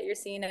plant that you're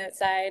seeing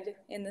outside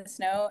in the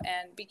snow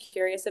and be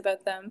curious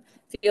about them,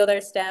 feel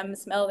their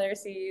stems, smell their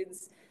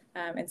seeds,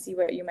 and see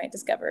what you might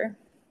discover.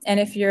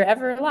 And if you're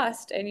ever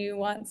lost and you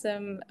want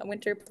some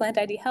winter plant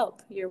ID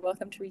help, you're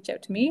welcome to reach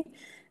out to me.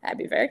 I'd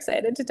be very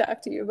excited to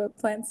talk to you about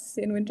plants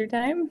in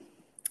wintertime.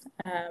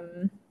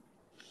 And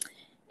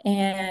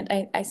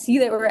I see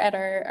that we're at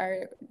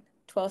our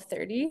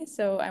 12:30,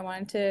 so I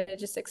wanted to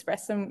just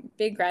express some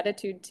big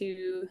gratitude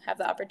to have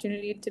the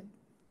opportunity to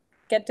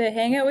get to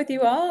hang out with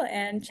you all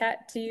and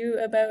chat to you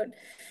about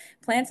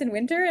plants in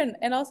winter,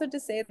 and also to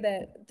say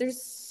that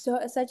there's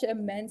such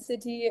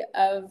immensity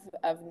of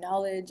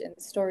knowledge and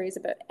stories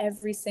about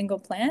every single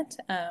plant,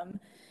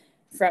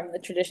 from the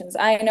traditions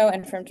I know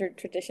and from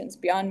traditions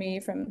beyond me,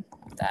 from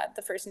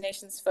the First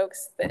Nations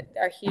folks that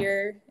are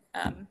here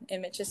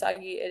in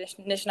Mississauga,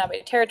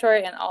 Anishinaabe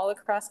territory, and all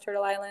across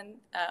Turtle Island.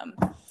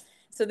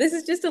 So this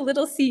is just a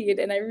little seed,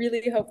 and I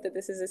really hope that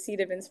this is a seed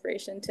of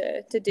inspiration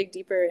to dig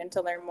deeper and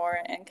to learn more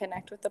and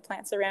connect with the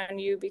plants around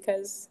you,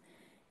 because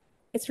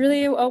it's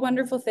really a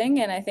wonderful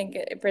thing, and I think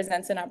it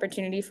presents an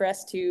opportunity for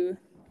us to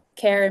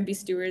care and be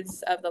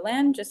stewards of the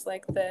land, just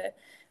like the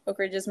Oak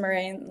Ridges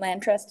Moraine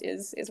Land Trust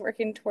is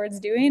working towards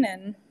doing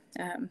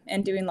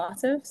and doing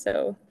lots of.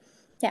 So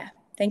yeah,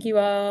 thank you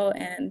all,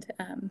 and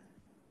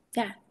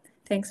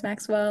Thanks,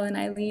 Maxwell and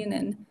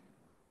Eileen.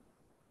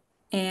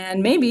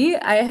 And maybe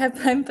I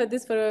put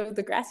this photo of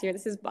the grass here.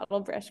 This is bottle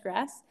brush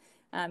grass.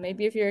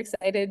 Maybe if you're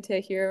excited to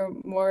hear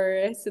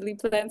more silly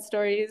plant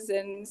stories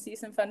and see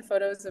some fun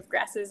photos of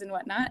grasses and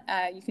whatnot,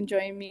 you can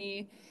join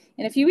me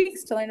in a few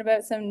weeks to learn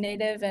about some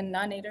native and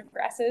non-native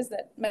grasses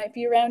that might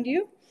be around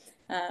you,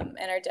 and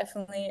are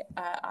definitely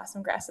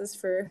awesome grasses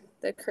for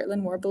the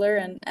Kirtland warbler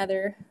and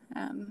other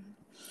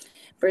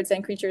birds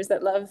and creatures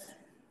that love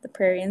the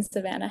prairie and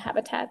savanna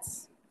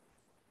habitats.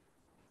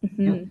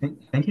 Yeah, Mm-hmm.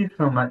 thank you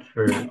so much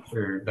for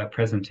that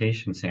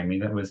presentation, Sammy.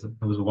 That was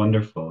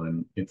wonderful,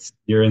 and it's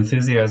your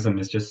enthusiasm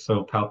is just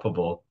so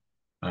palpable.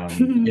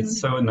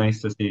 It's so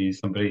nice to see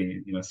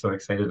somebody, so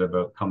excited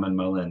about common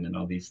mullein and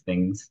all these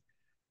things.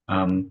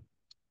 Um,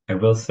 I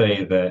will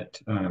say that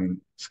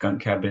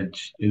skunk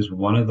cabbage is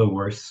one of the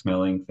worst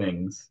smelling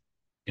things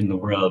in the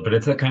world, but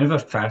it's a kind of a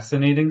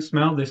fascinating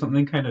smell. There's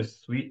something kind of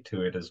sweet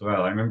to it as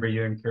well. I remember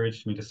you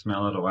encouraged me to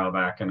smell it a while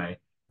back, and I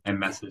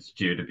messaged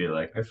you to be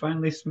like, I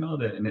finally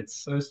smelled it, and it's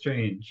so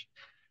strange.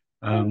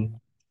 Um,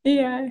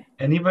 Yeah.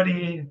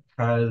 Anybody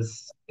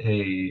has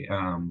a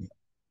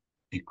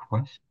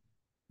question?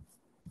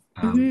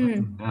 Let me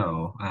Mm-hmm.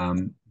 know.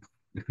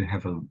 If we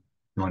have you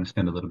want to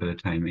spend a little bit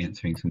of time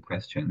answering some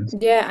questions.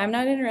 Yeah, I'm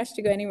not in a rush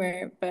to go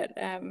anywhere, but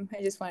I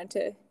just wanted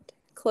to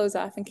close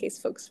off in case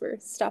folks were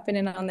stopping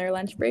in on their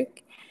lunch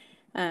break.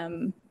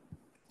 Um,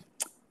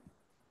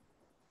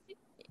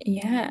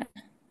 yeah,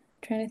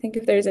 trying to think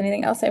if there's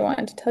anything else I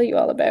wanted to tell you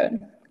all about.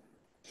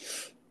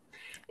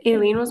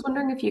 Aileen was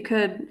wondering if you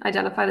could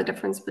identify the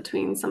difference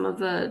between some of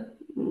the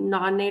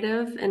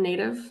non-native and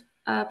native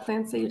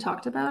plants that you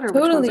talked about, or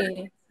which ones are Totally.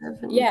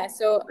 native and Yeah,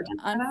 so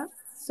identify on that.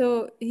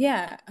 so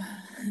yeah,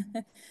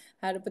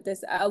 how to put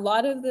this? A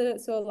lot of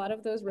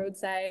those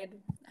roadside.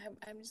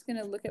 I'm just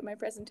gonna look at my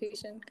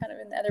presentation kind of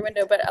in the other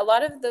window, but a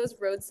lot of those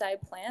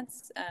roadside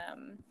plants,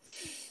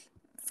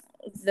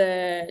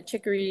 the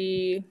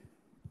chicory,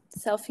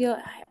 self-heal,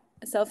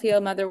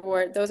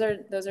 motherwort, those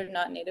are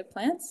not native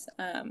plants.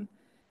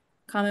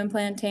 Common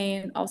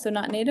plantain, also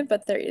not native,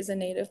 but there is a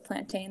native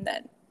plantain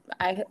that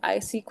I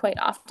see quite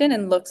often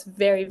and looks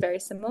very, very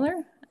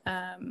similar.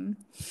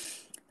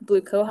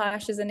 Blue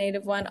cohosh is a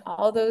native one.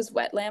 All those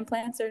wetland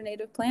plants are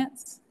native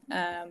plants.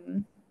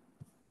 The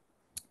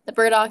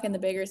burdock and the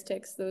beggar's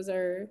ticks, those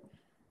are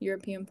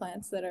European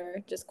plants that are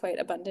just quite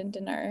abundant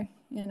in our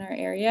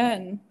area.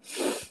 And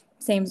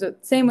same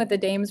with the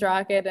Dame's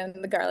rocket and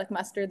the garlic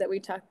mustard that we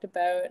talked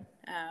about.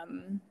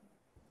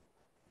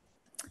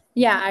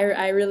 Yeah,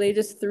 I really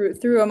just threw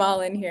them all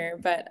in here,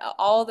 but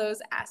all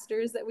those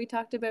asters that we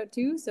talked about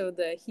too. So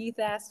the heath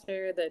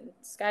aster, the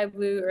sky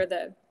blue or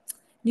the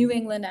New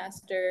England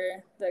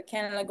aster, the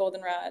Canada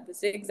goldenrod, the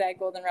zigzag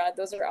goldenrod,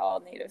 those are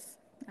all native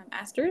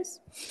asters.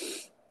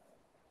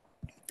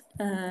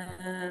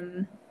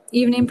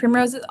 Evening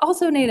primrose is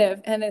also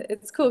native, and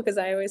it's cool because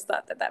I always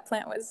thought that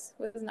plant was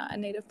not a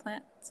native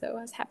plant. So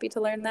I was happy to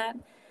learn that.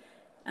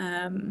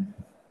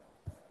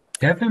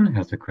 Devin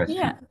has a question.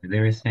 Yeah,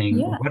 They were saying,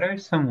 yeah, what are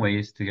some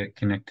ways to get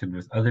connected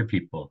with other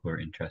people who are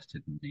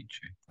interested in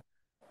nature?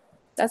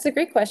 that's a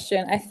great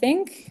question. I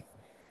think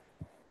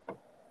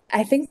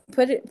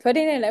putting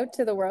it out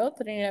to the world,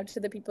 putting it out to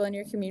the people in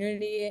your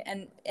community,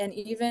 and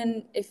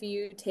even if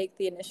you take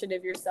the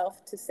initiative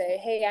yourself to say,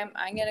 "Hey,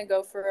 I'm gonna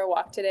go for a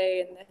walk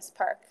today in this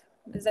park.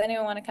 Does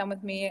anyone want to come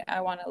with me? I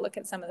want to look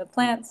at some of the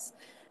plants."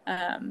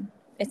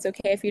 It's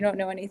okay if you don't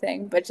know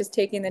anything, but just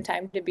taking the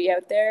time to be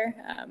out there,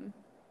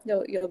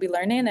 you'll be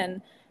learning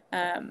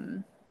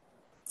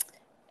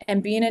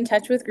and being in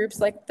touch with groups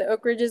like the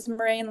Oak Ridges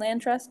Moraine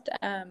Land Trust.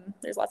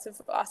 There's lots of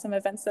awesome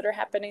events that are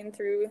happening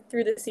through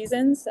the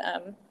seasons,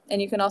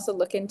 and you can also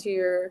look into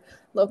your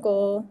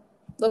local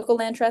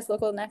land trust,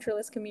 local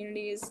naturalist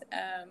communities.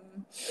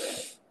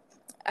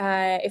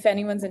 If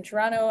anyone's in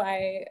Toronto,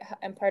 I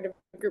am part of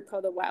a group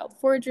called the Wild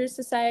Foragers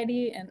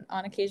Society, and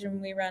on occasion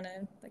we run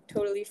a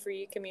totally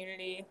free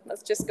community.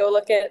 Let's just go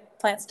look at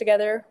plants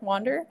together,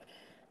 wander.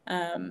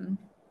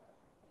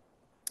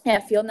 Yeah,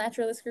 field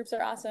naturalist groups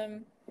are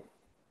awesome.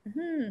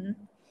 Somebody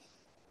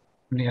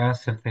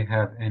asked if they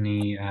have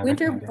any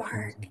Winter recommendations of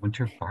bark.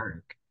 winter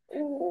bark.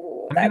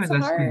 Ooh, Somebody that's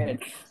was asking,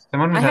 hard.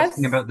 someone I was have,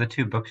 asking about the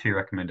two books you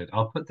recommended.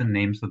 I'll put the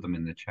names of them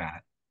in the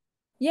chat.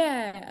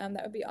 yeah,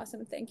 that would be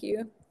awesome. Thank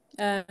you.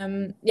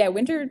 Yeah,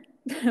 winter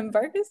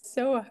bark is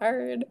so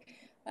hard,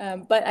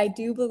 but I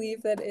do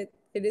believe that it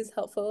is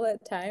helpful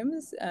at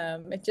times.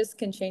 It just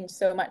can change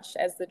so much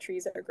as the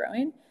trees are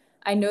growing.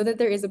 I know that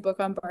there is a book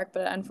on bark,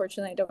 but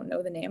unfortunately, I don't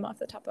know the name off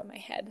the top of my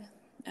head.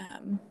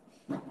 Um,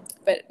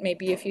 but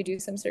maybe if you do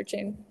some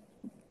searching,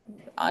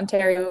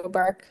 Ontario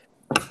bark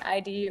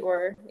ID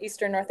or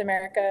Eastern North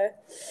America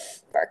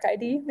bark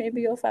ID,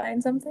 maybe you'll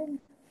find something.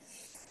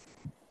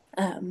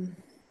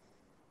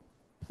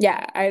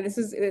 Yeah,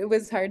 it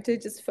was hard to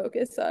just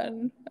focus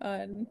on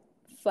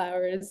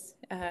flowers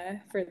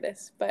for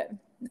this, but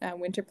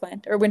winter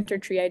plant or winter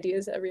tree ID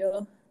is a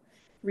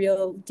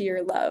real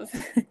dear love.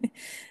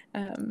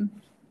 um,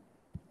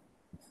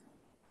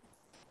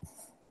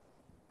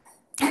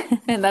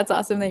 and that's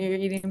awesome that you're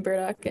eating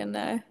burdock and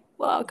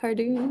Wow,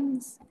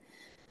 cardoons.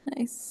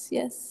 Nice.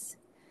 Yes.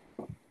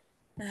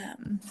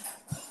 Um,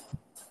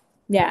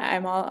 yeah,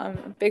 I'm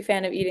a big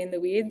fan of eating the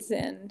weeds,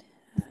 and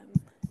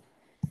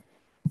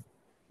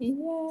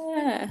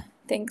yeah,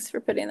 thanks for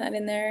putting that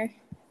in there.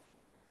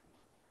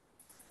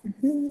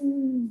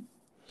 Mhm.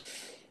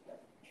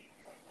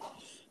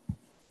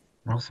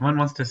 Well, someone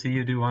wants to see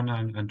you do one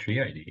on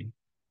tree ID.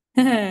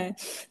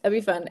 That'd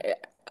be fun.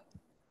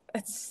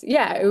 It's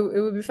yeah, it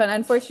would be fun.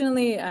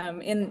 Unfortunately,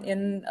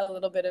 in a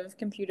little bit of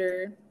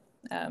computer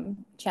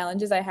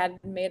challenges, I had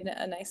made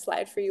a nice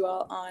slide for you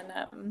all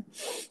on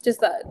just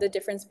the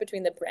difference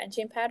between the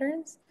branching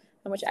patterns,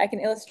 which I can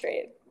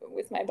illustrate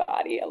with my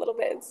body a little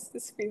bit. The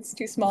screen's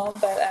too small,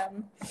 but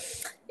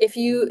if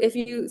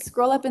you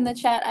scroll up in the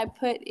chat, I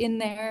put in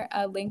there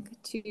a link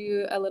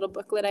to a little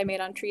booklet I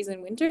made on trees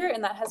in winter,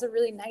 and that has a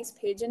really nice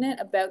page in it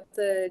about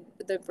the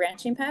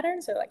branching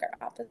patterns, so like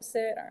our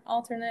opposite, our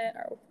alternate,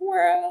 our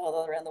world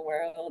all around the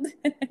world.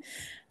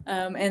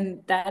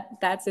 And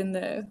that's in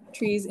the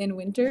trees in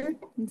winter.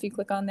 If you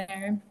click on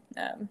there,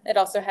 it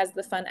also has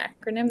the fun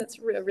acronym. That's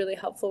a really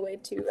helpful way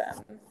to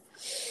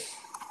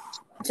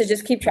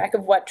just keep track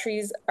of what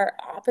trees are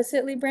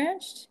oppositely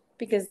branched,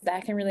 because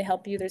that can really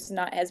help you. There's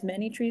not as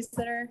many trees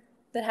that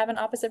have an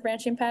opposite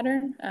branching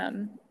pattern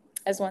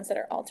as ones that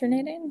are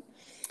alternating,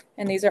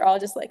 and these are all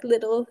just like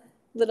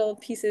little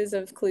pieces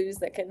of clues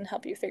that can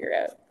help you figure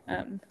out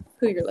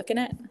who you're looking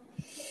at.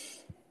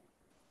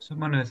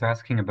 Someone is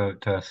asking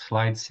about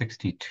slide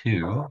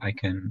 62. I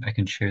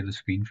can share the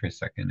screen for a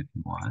second if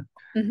you want.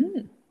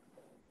 Mm-hmm.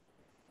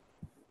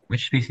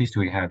 Which species do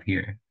we have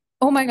here?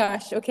 Oh my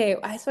gosh. Okay.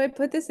 So I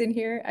put this in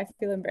here. I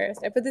feel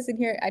embarrassed. I put this in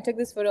here. I took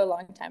this photo a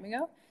long time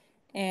ago.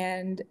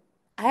 And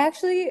I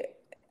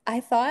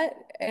thought,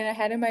 and I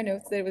had in my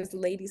notes that it was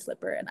lady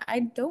slipper. And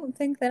I don't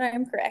think that I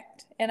am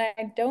correct. And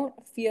I don't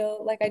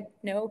feel like I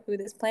know who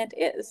this plant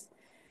is.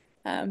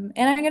 And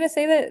I'm going to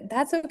say that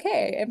that's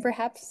okay. And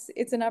perhaps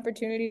it's an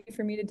opportunity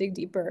for me to dig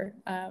deeper.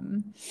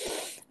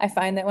 I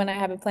find that when I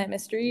have a plant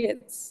mystery,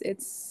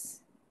 it's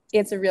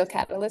a real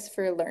catalyst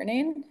for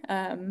learning.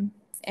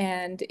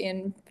 And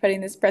in putting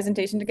this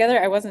presentation together,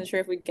 I wasn't sure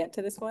if we'd get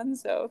to this one.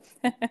 So,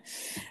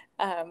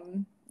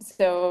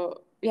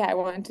 so yeah, I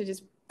wanted to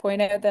just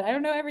point out that I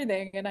don't know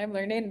everything and I'm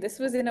learning. This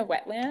was in a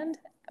wetland.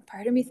 A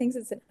part of me thinks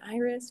it's an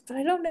iris, but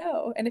I don't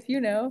know. And if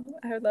you know,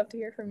 I would love to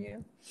hear from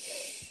you.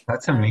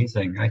 That's Um,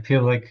 amazing. I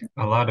feel like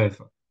a lot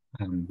of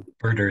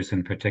birders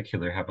in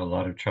particular have a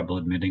lot of trouble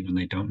admitting when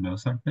they don't know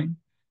something.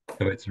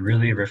 So it's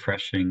really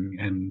refreshing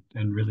and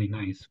really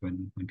nice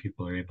when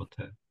people are able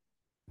to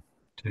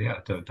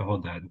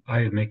hold that.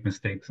 I make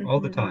mistakes all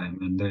the mhm. time,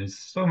 and there's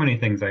so many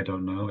things I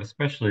don't know,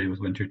 especially with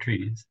winter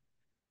trees.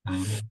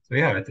 So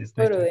yeah, it's nice to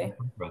be able Totally. to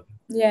talk about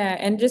Yeah,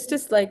 and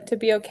just like to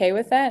be okay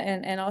with that,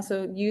 and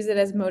also use it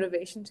as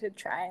motivation to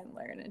try and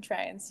learn and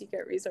try and seek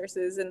out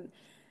resources. And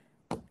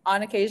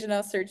on occasion,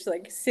 I'll search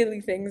like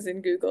silly things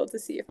in Google to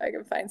see if I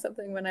can find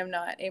something when I'm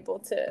not able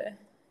to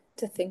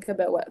think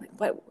about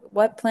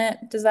what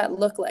plant does that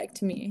look like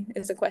to me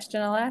is a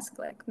question I'll ask.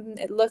 Like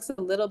it looks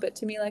a little bit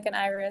to me like an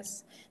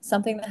iris,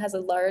 something that has a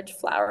large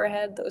flower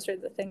head. Those are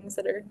the things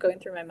that are going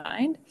through my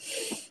mind.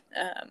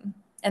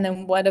 And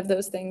then what of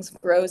those things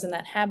grows in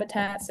that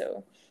habitat?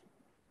 So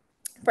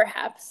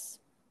perhaps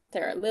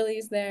there are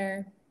lilies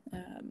there.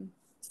 Um,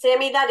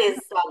 Sammy, that is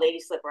Lady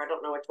Slipper. I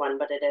don't know which one,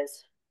 but it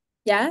is.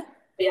 yeah.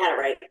 You had it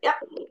right. Yep.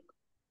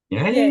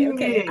 Yay.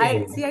 Okay. it.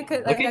 I could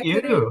Look like at I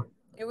couldn't. you.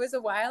 It was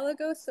a while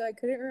ago, so I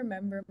couldn't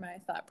remember my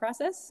thought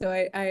process. So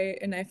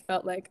I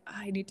felt like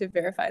I need to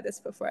verify this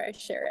before I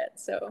share it.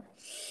 So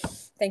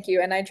thank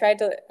you. And I tried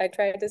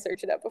to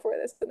search it up before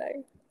this, and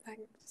I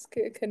just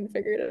couldn't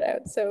figure it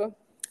out. So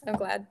I'm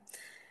glad.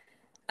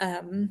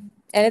 And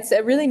it's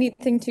a really neat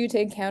thing too to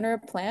encounter a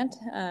plant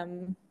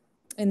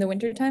in the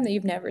wintertime that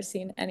you've never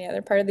seen any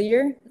other part of the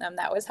year.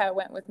 That was how it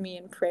went with me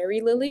in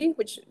prairie lily,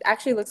 which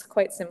actually looks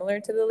quite similar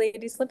to the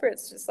lady slipper.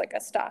 It's just like a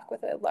stalk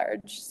with a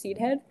large seed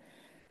head.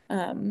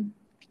 Um,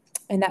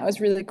 and that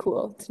was really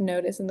cool to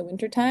notice in the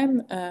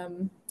wintertime.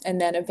 And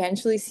then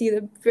eventually see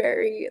the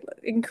very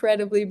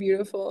incredibly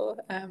beautiful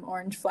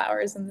orange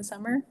flowers in the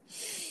summer.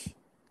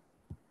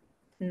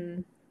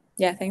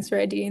 Yeah, thanks for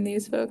IDing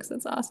these folks.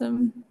 That's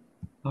awesome.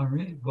 All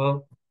right.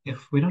 Well,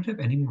 if we don't have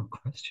any more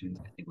questions,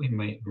 I think we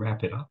might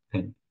wrap it up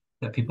and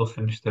let people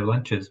finish their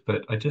lunches.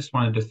 But I just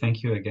wanted to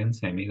thank you again,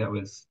 Sammy. That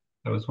was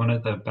one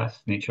of the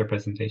best nature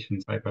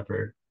presentations I've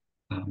ever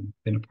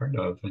been a part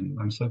of, and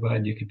I'm so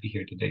glad you could be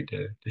here today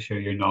to share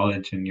your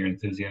knowledge and your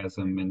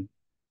enthusiasm, and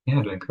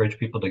yeah, to encourage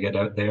people to get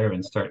out there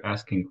and start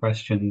asking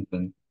questions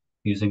and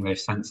using their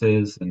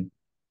senses and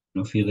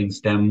feeling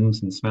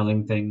stems and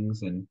smelling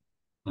things and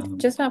um,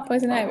 Just not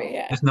poison ivy,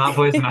 yeah. just not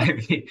poison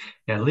ivy.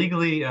 Yeah,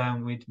 legally,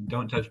 we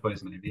don't touch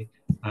poison ivy.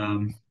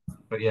 Um,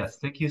 but yes,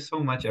 thank you so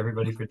much,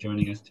 everybody, for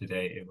joining us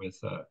today. It was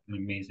an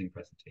amazing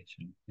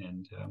presentation,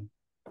 and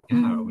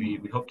yeah, we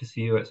hope to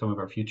see you at some of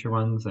our future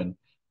ones. And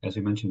as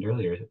we mentioned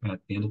earlier, at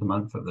the end of the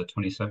month, of the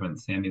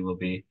 27th, Sammy will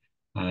be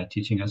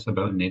teaching us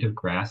about native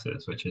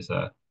grasses, which is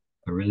a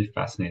really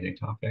fascinating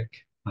topic.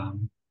 But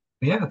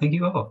yeah, thank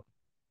you all.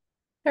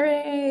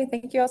 Hooray!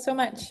 Thank you all so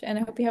much. And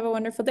I hope you have a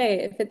wonderful day.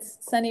 If it's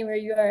sunny where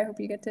you are, I hope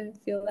you get to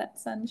feel that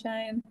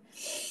sunshine.